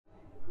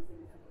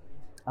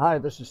Hi,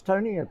 this is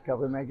Tony at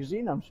Cover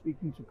Magazine. I'm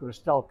speaking to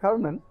Christelle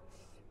Coleman,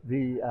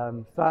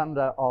 the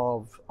founder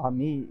of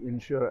AMI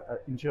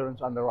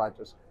Insurance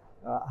Underwriters.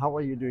 How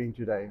are you doing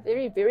today?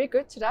 Very, very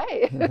good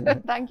today.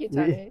 Thank you,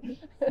 Tony.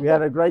 We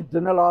had a great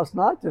dinner last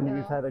night and Yeah.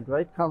 we've had a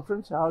great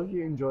conference. How have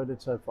you enjoyed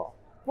it so far?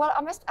 Well,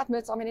 I must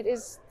admit, I mean, it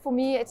is for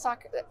me. It's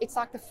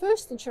like the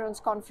first insurance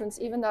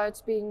conference, even though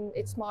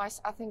it's my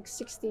I think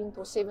 16th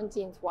or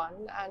 17th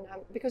one, and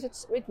because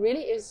it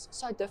really is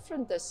so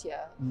different this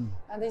year,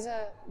 and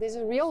there's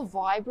a real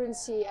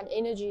vibrancy and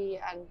energy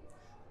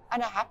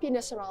and a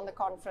happiness around the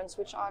conference,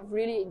 which I've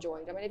really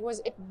enjoyed. I mean,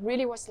 it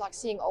really was like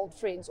seeing old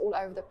friends all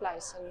over the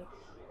place, and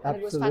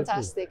it was Absolutely.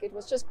 fantastic. It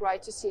was just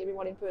great to see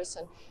everyone in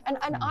person, and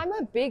I'm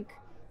a big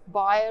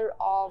buyer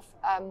of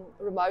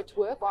remote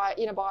work.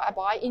 I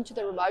buy into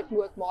the remote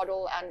work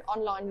model and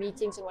online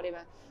meetings and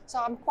whatever. So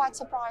I'm quite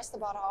surprised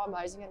about how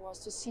amazing it was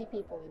to see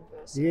people in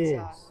person.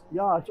 Yes.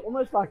 Yeah, it's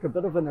almost like a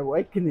bit of an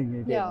awakening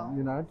again, Yeah.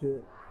 you know,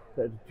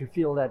 to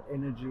feel that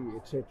energy,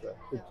 etc.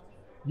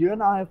 You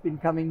and I have been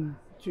coming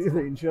to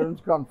the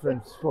insurance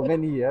conference for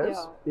many years,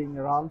 Yeah. being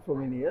around for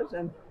many years,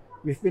 and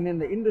we've been in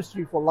the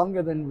industry for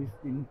longer than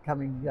we've been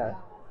coming here.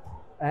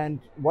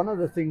 And one of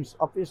the things,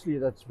 obviously,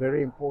 that's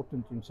very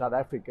important in South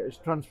Africa is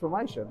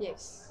transformation.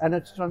 Yes. And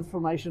it's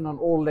transformation on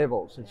all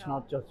levels. It's Yeah.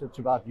 not just, it's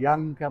about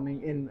young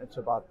coming in, it's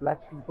about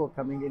black people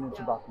coming in, it's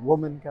Yeah. about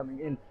women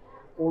coming in,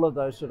 all of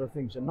those sort of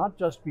things. And not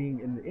just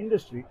being in the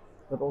industry,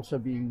 but also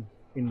being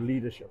in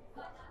leadership.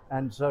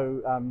 And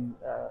so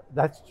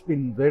that's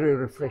been very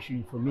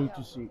refreshing for me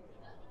to see.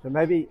 So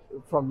maybe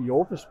from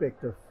your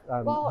perspective,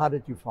 Well, how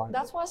did you find it?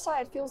 That's why I say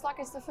it feels like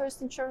it's the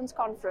first insurance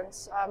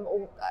conference.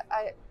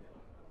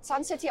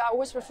 Sun City, I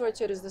always refer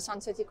to it as the Sun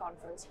City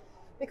Conference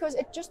because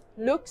it just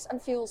looks and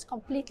feels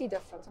completely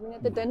different. I mean,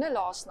 at the dinner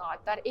last night,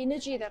 that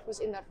energy that was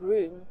in that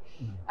room,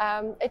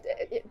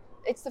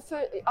 it's the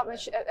first.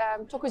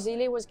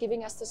 Thokozile was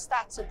giving us the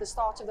stats at the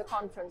start of the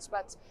conference,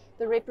 but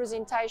the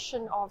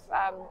representation of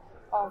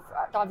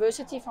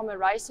diversity from a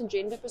race and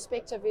gender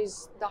perspective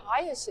is the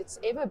highest it's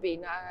ever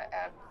been,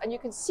 and you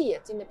can see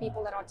it in the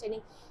people that are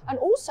attending, and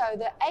also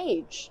the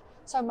age.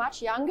 So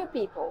much younger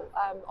people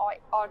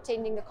are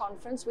attending the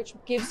conference, which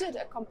gives it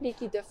a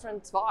completely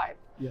different vibe.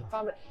 Yeah.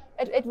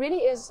 It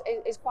really is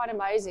quite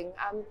amazing.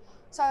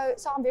 So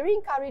I'm very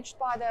encouraged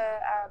by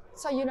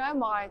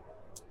my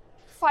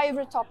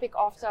favorite topic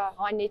after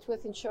high net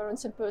worth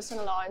insurance and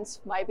personal lines,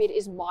 maybe it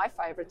is my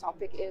favorite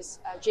topic, is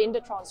gender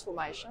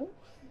transformation.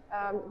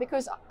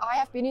 Because I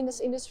have been in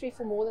this industry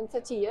for more than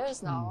 30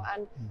 years now,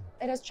 and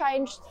it has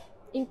changed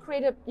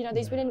incredible.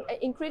 There's been an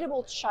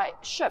incredible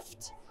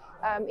shift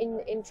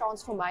in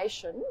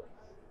transformation,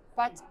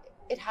 but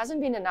it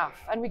hasn't been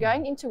enough. And we're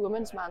going into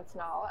Women's Month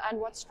now, and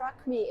what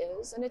struck me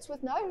is, and it's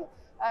with no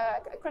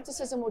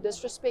criticism or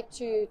disrespect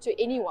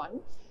to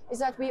anyone, is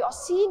that we are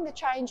seeing the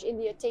change in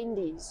the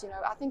attendees.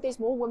 I think there's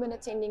more women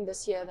attending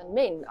this year than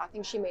men. I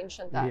think she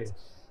mentioned that. Yes.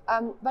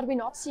 But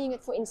we're not seeing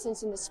it, for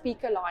instance, in the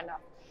speaker lineup.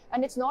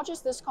 And it's not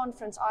just this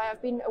conference. I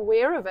have been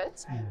aware of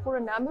it for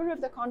a number of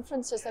the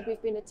conferences that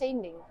we've been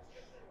attending.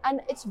 And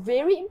it's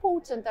very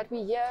important that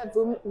we hear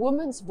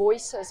women's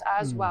voices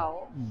as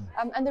well.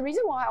 And the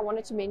reason why I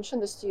wanted to mention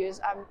this to you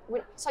is,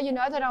 so you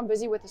know that I'm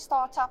busy with a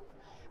startup,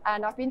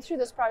 and I've been through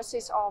this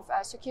process of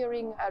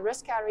securing a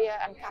risk carrier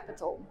and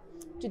capital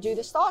to do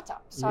the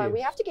startup. So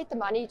we have to get the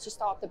money to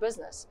start the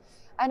business.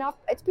 And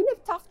it's been a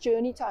tough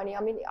journey, Tony.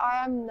 I mean,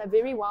 I am a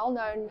very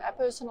well-known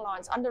personal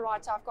lines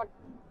underwriter. I've got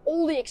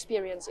all the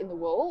experience in the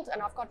world,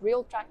 and I've got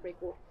real track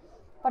record.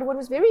 But what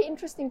was very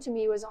interesting to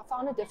me was I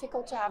found it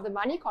difficult to have the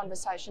money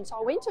conversation. So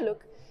I went to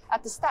look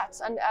at the stats,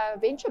 and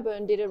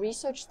VentureBurn did a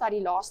research study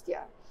last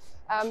year.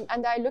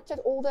 And they looked at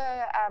all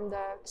the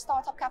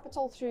startup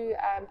capital through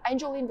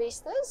angel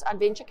investors and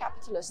venture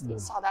capitalists in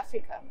South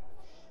Africa.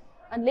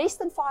 And less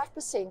than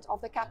 5%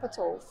 of the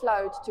capital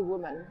flowed to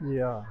women.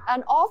 Yeah.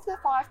 And of the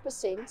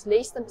 5%,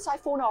 less than, say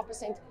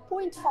 4.5%,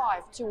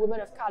 0.5 to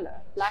women of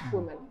color, black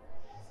women.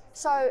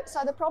 So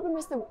the problem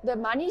is the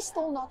money is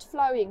still not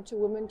flowing to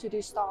women to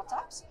do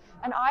startups.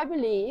 And I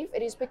believe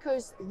it is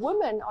because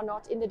women are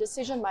not in the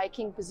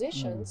decision-making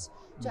positions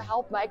to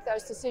help make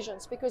those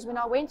decisions. Because when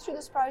I went through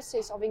this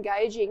process of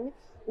engaging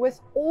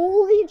with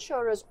all the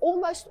insurers,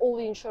 almost all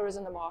the insurers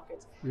in the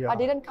market, I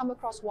didn't come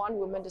across one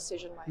woman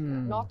decision maker,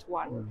 not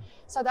one.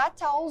 So that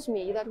tells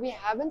me that we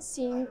haven't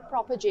seen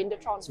proper gender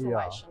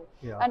transformation.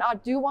 And I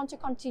do want to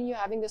continue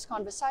having this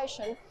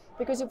conversation,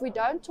 because if we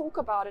don't talk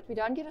about it, we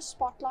don't get a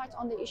spotlight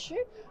on the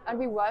issue, and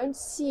we won't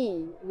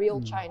see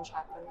real change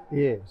happen.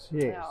 Yes.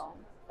 Yeah.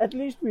 At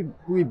least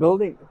we're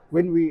building,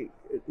 when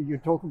you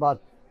talk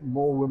about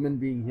more women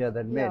being here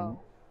than men,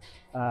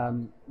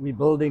 we're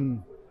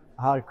building,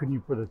 how can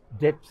you put it,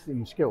 depth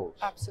in skills.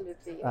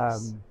 Absolutely,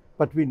 yes.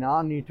 But we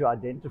now need to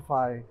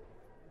identify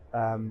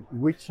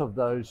which of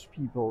those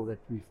people that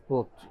we've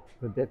built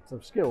the depth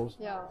of skills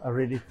are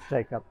ready to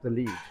take up the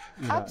lead.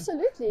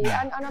 Absolutely,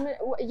 and I mean,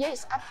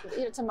 yes,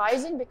 it's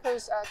amazing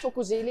because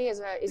Thokozile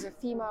is the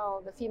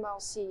female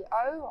CEO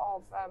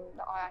of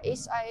the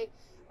IISA.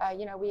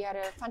 You know, we had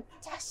a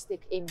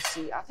fantastic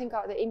MC. I think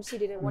the MC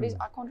did it.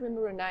 I can't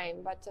remember her name,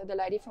 but the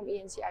lady from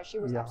ENCA, she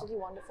was absolutely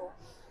wonderful.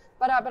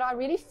 But I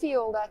really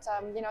feel that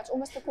you know, it's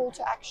almost a call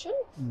to action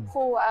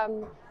for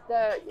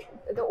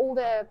all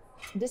the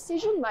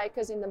decision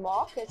makers in the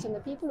market and the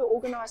people who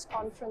organize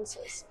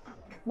conferences.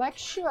 Make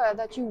sure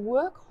that you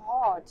work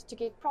hard to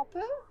get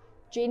proper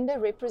gender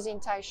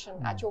representation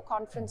at your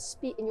conference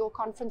in your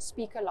conference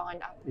speaker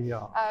lineup,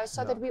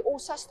 so that we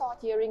also start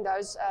hearing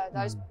those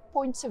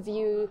points of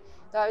view,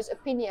 those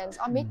opinions.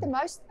 I met the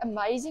most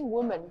amazing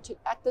woman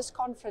at this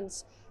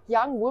conference,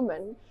 young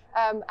woman,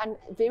 and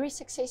very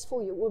successful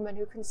woman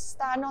who can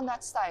stand on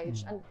that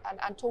stage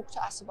and talk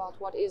to us about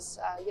what is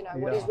you know,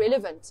 what is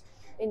relevant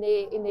in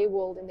their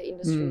world, in the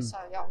industry. So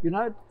you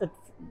know,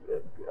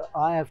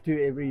 I have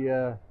to every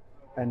year,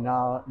 and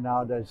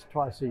nowadays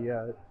twice a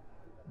year,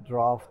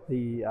 draft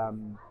the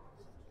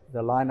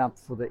lineup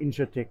for the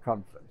Intertech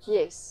conference.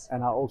 Yes.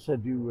 And I also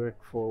do work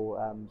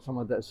for some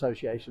of the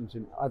associations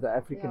in other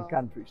African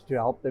countries to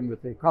help them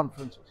with their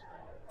conferences.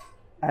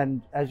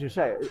 And as you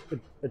say,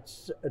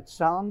 it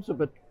sounds a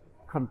bit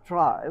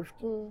contrived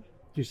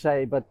to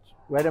say, but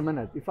wait a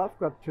minute, if I've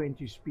got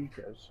 20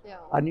 speakers,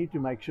 I need to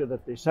make sure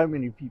that there's so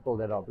many people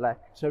that are black,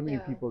 so many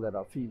people that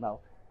are female,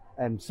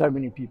 and so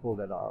many people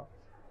that are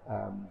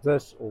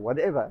this or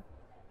whatever.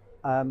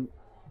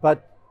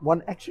 But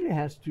one actually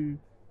has to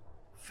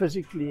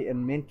physically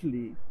and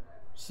mentally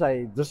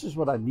say, this is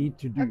what I need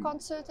to do. A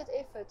concerted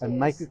effort. And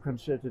make a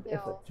concerted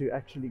effort to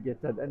actually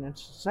get that. And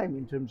it's the same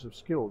in terms of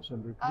skills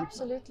and recruitment.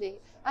 Absolutely.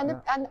 And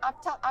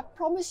I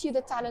promise you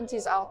the talent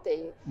is out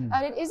there.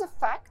 And it is a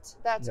fact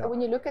that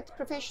when you look at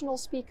professional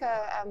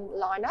speaker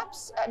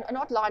lineups,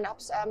 not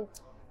lineups,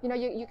 you know,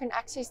 you can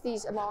access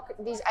these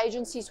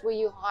agencies where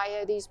you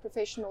hire these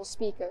professional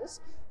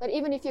speakers, that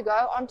even if you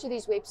go onto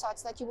these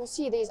websites, that you will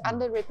see there's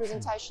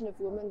underrepresentation of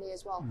women there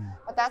as well.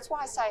 But that's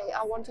why I say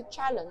I want to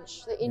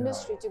challenge the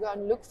industry to go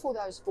and look for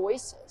those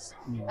voices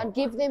and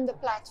give them the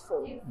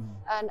platform,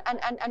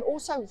 and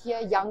also hear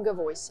younger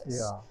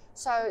voices.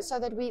 So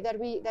that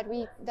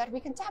we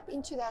can tap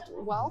into that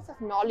wealth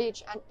of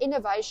knowledge and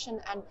innovation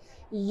and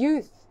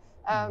youth,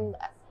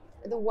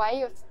 the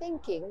way of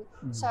thinking,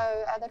 so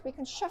that we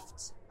can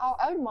shift our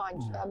own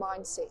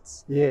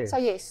mindsets. So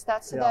yes,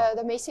 that's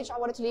the message I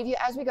wanted to leave you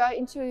as we go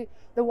into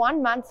the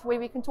 1 month where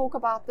we can talk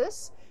about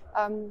this.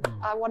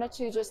 I wanted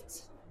to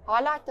just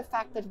highlight the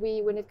fact that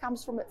when it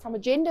comes from a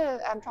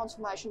gender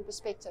transformation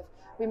perspective,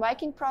 we're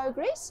making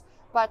progress,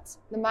 but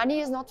the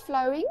money is not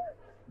flowing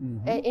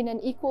in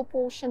an equal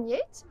portion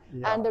yet,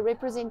 and the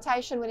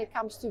representation when it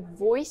comes to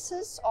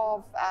voices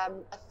of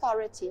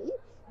authority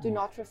do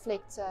not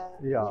reflect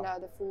you know,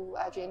 the full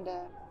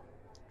gender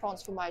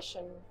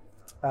transformation.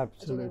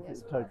 Absolutely,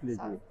 totally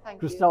agree.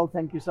 Thank Christelle,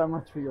 thank you so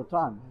much for your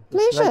time.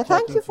 Pleasure.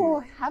 Thank you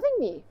for having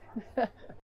me.